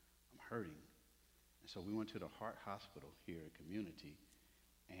home. I'm hurting. And so we went to the Heart Hospital here at Community,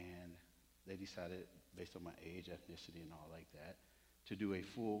 and they decided, based on my age, ethnicity, and all like that, to do a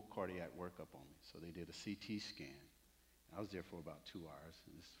full cardiac workup on me. So they did a CT scan. I was there for about 2 hours,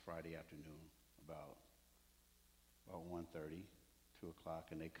 and this is Friday afternoon, about 1:30, 2 o'clock,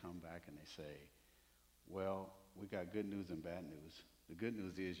 and they come back and they say, well, we got good news and bad news. The good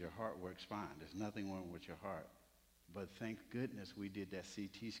news is your heart works fine. There's nothing wrong with your heart. But thank goodness we did that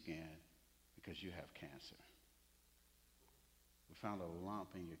CT scan because you have cancer. We found a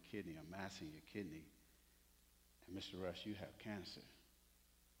lump in your kidney, a mass in your kidney, and Mr. Rush, you have cancer.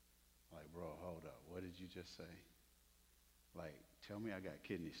 Like, bro, hold up. What did you just say? Like, tell me I got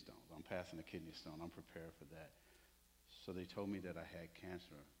kidney stones. I'm passing a kidney stone. I'm prepared for that. So they told me that I had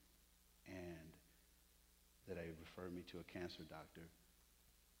cancer and that they referred me to a cancer doctor.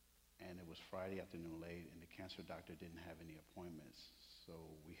 And it was Friday afternoon late, and the cancer doctor didn't have any appointments. So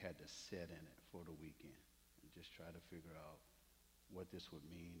we had to sit in it for the weekend and just try to figure out what this would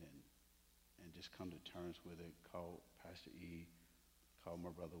mean and just come to terms with it. Call Pastor E, call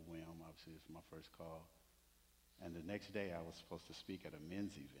my brother William. Obviously, it's my first call. And the next day, I was supposed to speak at a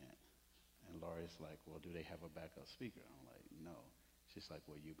men's event. And Laurie's like, well, do they have a backup speaker? I'm like, no. She's like,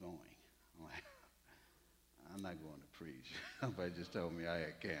 well, you going? I'm like, I'm not going to preach. Somebody just told me I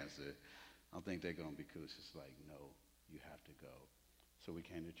had cancer. I don't think they're going to be cool. She's like, no, you have to go. So we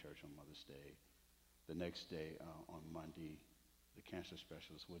came to church on Mother's Day. The next day, on Monday, the cancer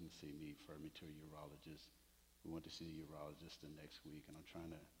specialist wouldn't see me, referred me to a urologist. We went to see the urologist the next week, and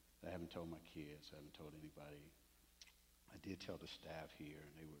I haven't told my kids, I haven't told anybody. I did tell the staff here,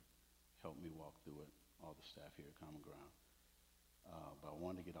 and they would help me walk through it, all the staff here at Common Ground. But I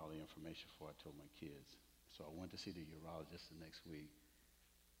wanted to get all the information before I told my kids. So I went to see the urologist the next week,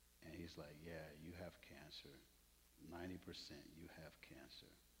 and he's like, yeah, you have cancer. 90% you have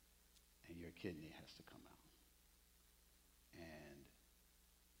cancer, and your kidney has to come out. And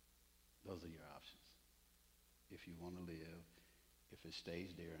those are your options. If you want to live, if it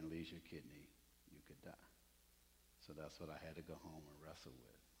stays there and leaves your kidney, you could die. So that's what I had to go home and wrestle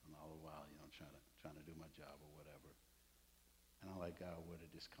with. And all the while, trying to do my job or whatever. And I'm like, God, where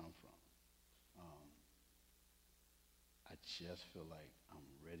did this come from? I just feel like I'm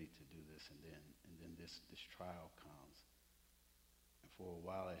ready to do this, and then this trial comes. And for a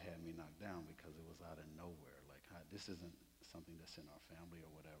while, it had me knocked down because it was out of nowhere. Like, this isn't something that's in our family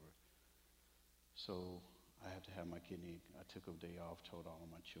or whatever. So I have to have my kidney. I took a day off, told all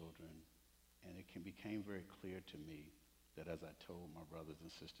of my children, and it became very clear to me that as I told my brothers and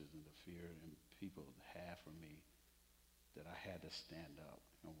sisters and the fear and people had for me, that I had to stand up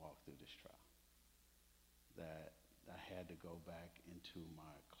and walk through this trial. That I had to go back into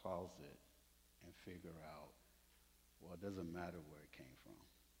my closet and figure out, well, it doesn't matter where it came from.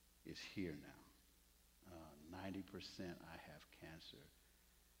 It's here now. 90% I have cancer.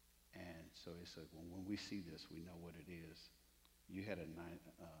 And so it's like, when we see this, we know what it is. You had 90%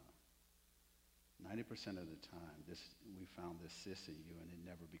 of the time, we found this cyst in you, and it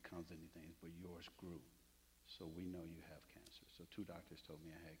never becomes anything, but yours grew. So we know you have cancer. So 2 doctors told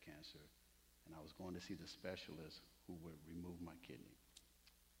me I had cancer, and I was going to see the specialist who would remove my kidney.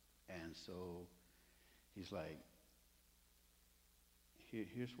 And so he's like,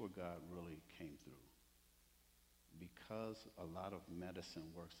 here's where God really came through. Because a lot of medicine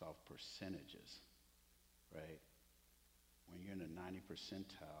works off percentages, right? When you're in the 90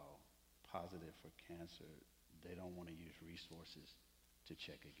 percentile positive for cancer, they don't want to use resources to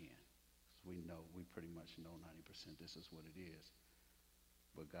check again. We pretty much know 90% this is what it is.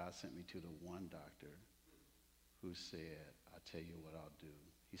 But God sent me to the one doctor who said, I'll tell you what I'll do.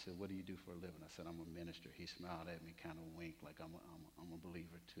 He said, what do you do for a living? I said, I'm a minister. He smiled at me, kind of winked, like I'm a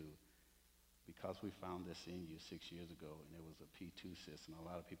believer too. Because we found this in you 6 years ago, and it was a P2 cyst, and a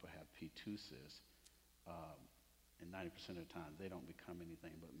lot of people have P2 cysts, and 90% of the time they don't become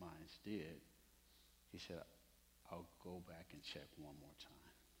anything but mine did. He said, I'll go back and check one more time.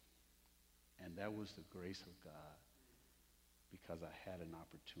 And that was the grace of God because I had an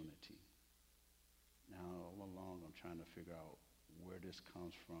opportunity. Now, all along, I'm trying to figure out where this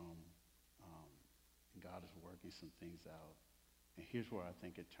comes from. God is working some things out. And here's where I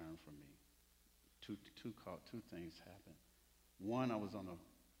think it turned for me. Two things happened. One, I was on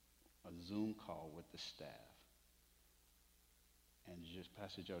a Zoom call with the staff. And just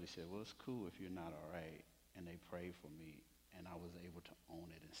Pastor Jody said, well, it's cool if you're not all right. And they prayed for me. And I was able to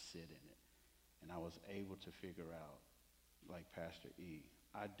own it and sit in it. And I was able to figure out, like Pastor E,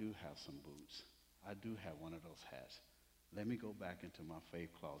 I do have some boots. I do have one of those hats. Let me go back into my faith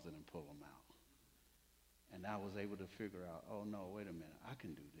closet and pull them out. And I was able to figure out, oh, no, wait a minute. I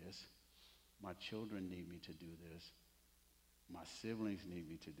can do this. My children need me to do this. My siblings need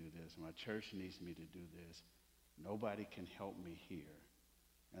me to do this. My church needs me to do this. Nobody can help me here.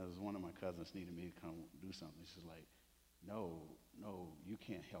 And as one of my cousins needed me to come do something, she's like, no, you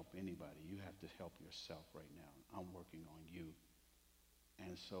can't help anybody. You have to help yourself right now. I'm working on you.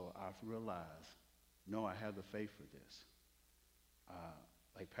 And so I've realized, no, I have the faith for this.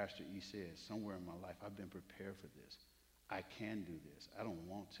 Like Pastor E said, somewhere in my life, I've been prepared for this. I can do this. I don't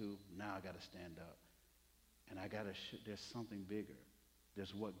want to. Now I got to stand up. And I got to, there's something bigger.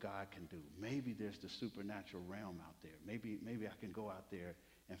 There's what God can do. Maybe there's the supernatural realm out there. Maybe I can go out there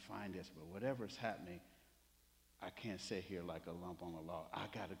and find this. But whatever's happening, I can't sit here like a lump on a log. I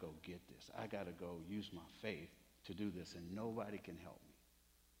got to go get this. I got to go use my faith to do this. And nobody can help me.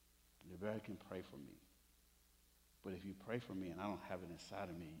 Nobody can pray for me. But if you pray for me and I don't have it inside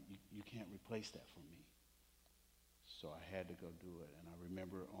of me, you can't replace that for me. So I had to go do it. And I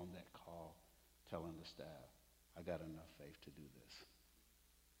remember on that call telling the staff, I got enough faith to do this.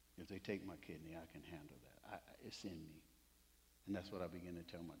 If they take my kidney, I can handle that. It's in me. And that's what I began to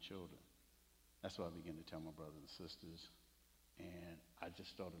tell my children. That's what I began to tell my brothers and sisters. And I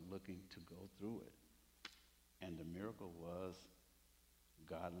just started looking to go through it. And the miracle was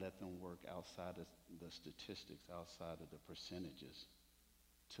God let them work outside of the statistics, outside of the percentages,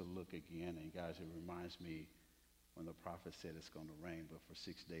 to look again. And guys, it reminds me when the prophet said it's going to rain, but for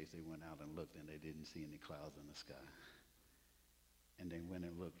 6 days they went out and looked and they didn't see any clouds in the sky. And they went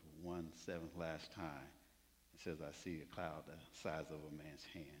and looked 1/7 last time. It says, I see a cloud the size of a man's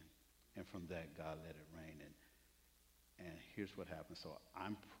hand. And from that, God let it rain. And here's what happened. So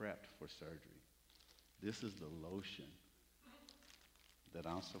I'm prepped for surgery. This is the lotion that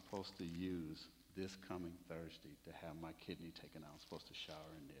I'm supposed to use this coming Thursday to have my kidney taken out. I'm supposed to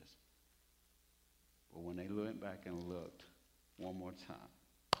shower in this. But when they went back and looked one more time,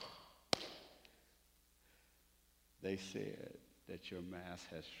 they said that your mass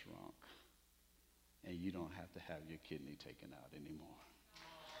has shrunk and you don't have to have your kidney taken out anymore.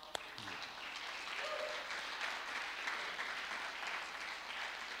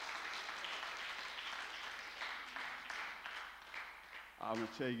 I'm going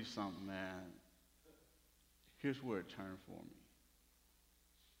to tell you something, man. Here's where it turned for me.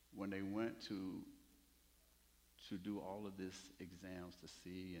 When they went to do all of this exams to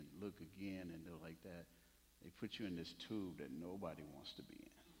see and look again and they're like that, they put you in this tube that nobody wants to be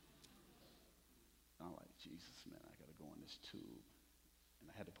in. And I'm like, Jesus, man, I got to go in this tube.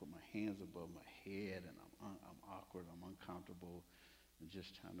 And I had to put my hands above my head, and I'm awkward, I'm uncomfortable, and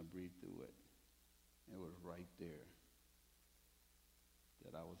just trying to breathe through it. It was right there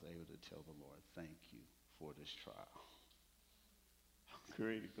that I was able to tell the Lord, thank you for this trial. I'm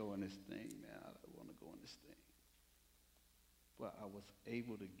ready to go in this thing, man. I want to go in this thing. But I was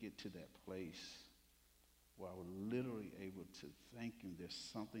able to get to that place where I was literally able to thank him. There's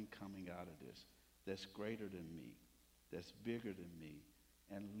something coming out of this that's greater than me, that's bigger than me.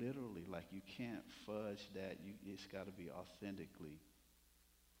 And literally, like, you can't fudge that. It's got to be authentically.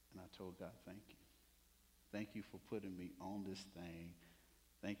 And I told God, thank you. Thank you for putting me on this thing.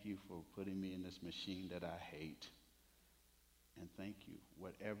 Thank you for putting me in this machine that I hate. And thank you.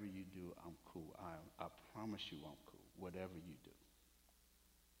 Whatever you do, I'm cool. I promise you I'm cool. Whatever you do.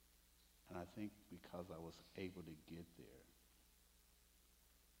 And I think because I was able to get there,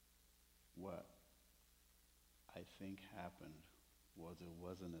 what I think happened was it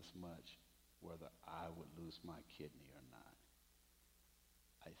wasn't as much whether I would lose my kidney or not.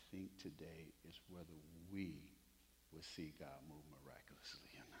 I think today is whether we would see God move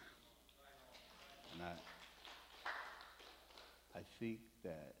miraculously or not. And I think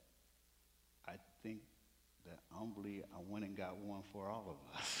that humbly I went and got one for all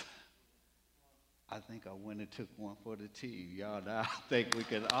of us. I think I went and took one for the team. Y'all, I think we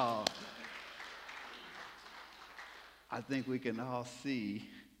can all. I think we can all see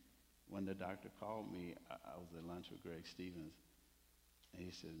when the doctor called me, I was at lunch with Greg Stevens, and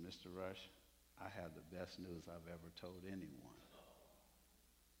he said, Mr. Rush, I have the best news I've ever told anyone.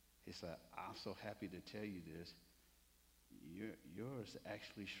 He said, I'm so happy to tell you this. Yours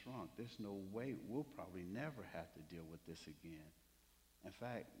actually shrunk. There's no way. We'll probably never have to deal with this again. In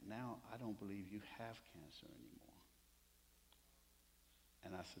fact, now I don't believe you have cancer anymore.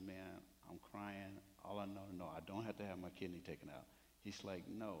 And I said, man, I'm crying. All I know, no, I don't have to have my kidney taken out. He's like,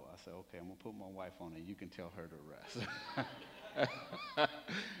 no. I said, okay, I'm going to put my wife on it. You can tell her the rest.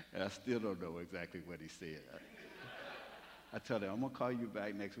 And I still don't know exactly what he said. I told him, I'm going to call you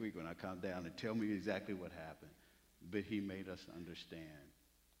back next week when I come down and tell me exactly what happened. But he made us understand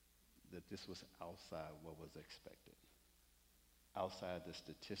that this was outside what was expected, outside the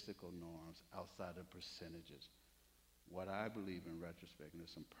statistical norms, outside the percentages. What I believe in retrospect, and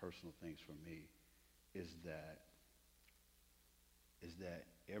there's some personal things for me, is that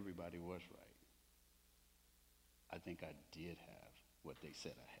everybody was right. I think I did have what they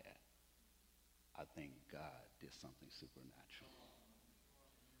said I had. I think God did something supernatural.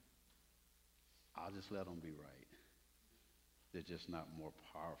 I'll just let them be right. They're just not more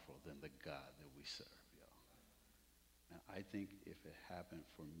powerful than the God that we serve, y'all. Now, I think if it happened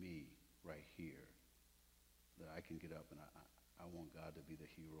for me right here, that I can get up and I want God to be the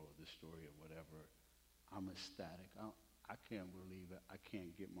hero of this story or whatever. I'm ecstatic. I can't believe it. I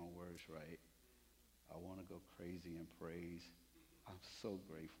can't get my words right. I want to go crazy in praise. I'm so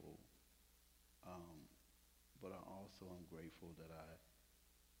grateful. But I also am grateful that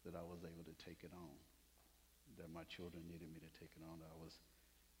I was able to take it on, that my children needed me to take it on, that I was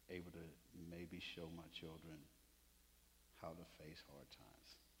able to maybe show my children how to face hard times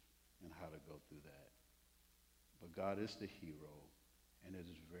and how to go through that. But God is the hero, and it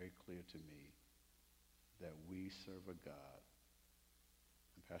is very clear to me that we serve a God,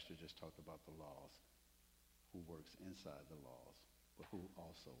 and Pastor just talked about the laws, who works inside the laws, but who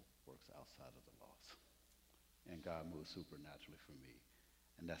also works outside of the laws. And God moves supernaturally for me.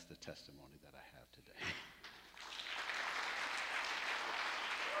 And that's the testimony that I have today.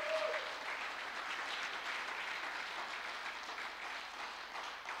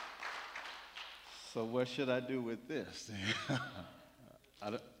 So what should I do with this?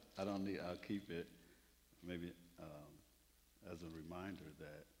 I don't need, I'll keep it maybe as a reminder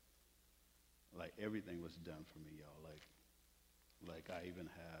that like everything was done for me, y'all. Like I even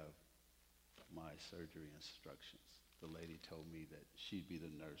have my surgery instructions. The lady told me that she'd be the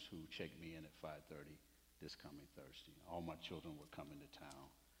nurse who checked me in at 5:30 this coming Thursday. All my children were coming to town.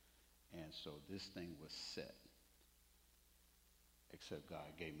 And so this thing was set, except God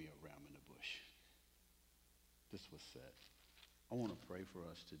gave me a ram in the bush. This was set. I want to pray for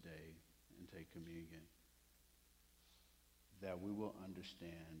us today and take communion, that we will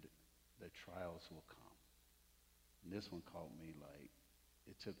understand that trials will come. And this one caught me like,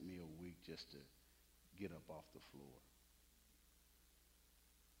 it took me a week just to get up off the floor.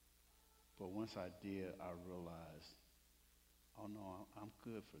 But once I did, I realized, oh no, I'm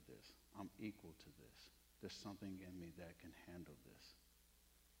good for this. I'm equal to this. There's something in me that can handle this.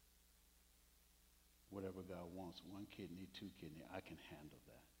 Whatever God wants, 1 kidney, 2 kidney, I can handle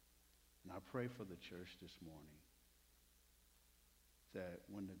that. And I pray for the church this morning that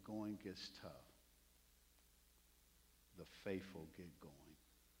when the going gets tough, the faithful get going.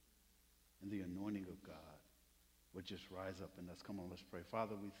 And the anointing of God would just rise up in us. Come on, let's pray.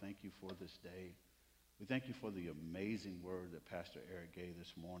 Father, we thank you for this day. We thank you for the amazing word that Pastor Eric gave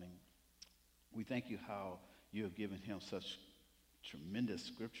this morning. We thank you how you have given him such tremendous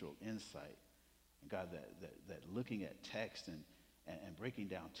scriptural insight. And God, that looking at text and breaking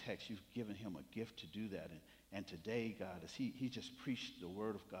down text, you've given him a gift to do that. And today, God, as he just preached the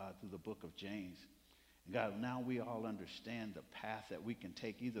word of God through the book of James. And God, now we all understand the path that we can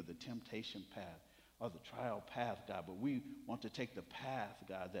take, either the temptation path or the trial path, God. But we want to take the path,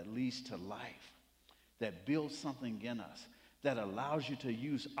 God, that leads to life, that builds something in us, that allows you to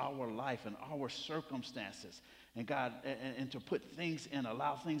use our life and our circumstances, and God, and to put things in,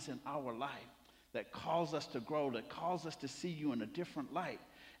 allow things in our life that cause us to grow, that cause us to see you in a different light.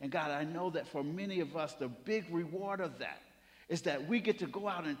 And God, I know that for many of us, the big reward of that is that we get to go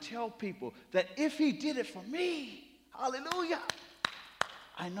out and tell people that if he did it for me, hallelujah,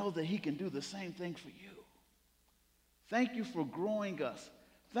 I know that he can do the same thing for you. Thank you for growing us.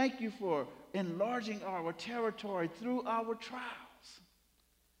 Thank you for enlarging our territory through our trials.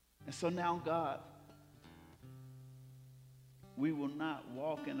 And so now, God, we will not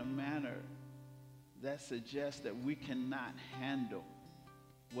walk in a manner that suggests that we cannot handle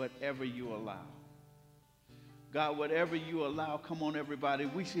whatever you allow. God, whatever you allow, come on, everybody.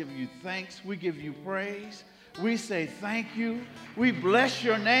 We give you thanks. We give you praise. We say thank you. We bless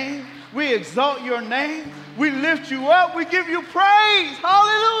your name. We exalt your name. We lift you up. We give you praise.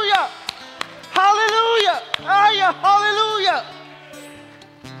 Hallelujah. Hallelujah. Hallelujah.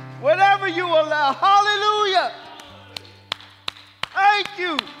 Whatever you allow. Hallelujah. Thank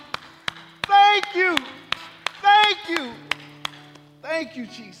you. Thank you. Thank you. Thank you,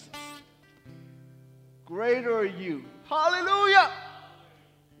 Jesus. Greater are you. Hallelujah.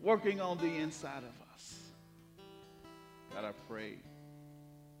 Working on the inside of us. God, I pray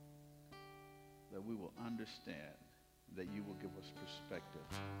that we will understand, that you will give us perspective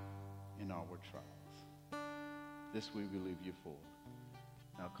in our trials. This we believe you for.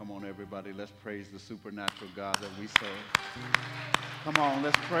 Now, come on, everybody. Let's praise the supernatural God that we serve. Come on,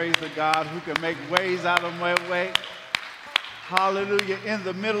 let's praise the God who can make ways out of no way. Hallelujah. In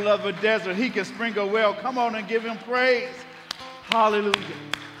the middle of a desert, he can spring a well. Come on and give him praise. Hallelujah.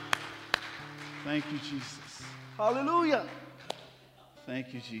 Thank you, Jesus. Hallelujah.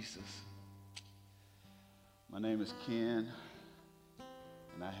 Thank you, Jesus. My name is Ken,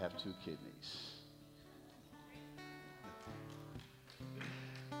 and I have 2 kidneys.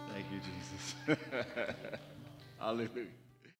 Thank you, Jesus. Hallelujah.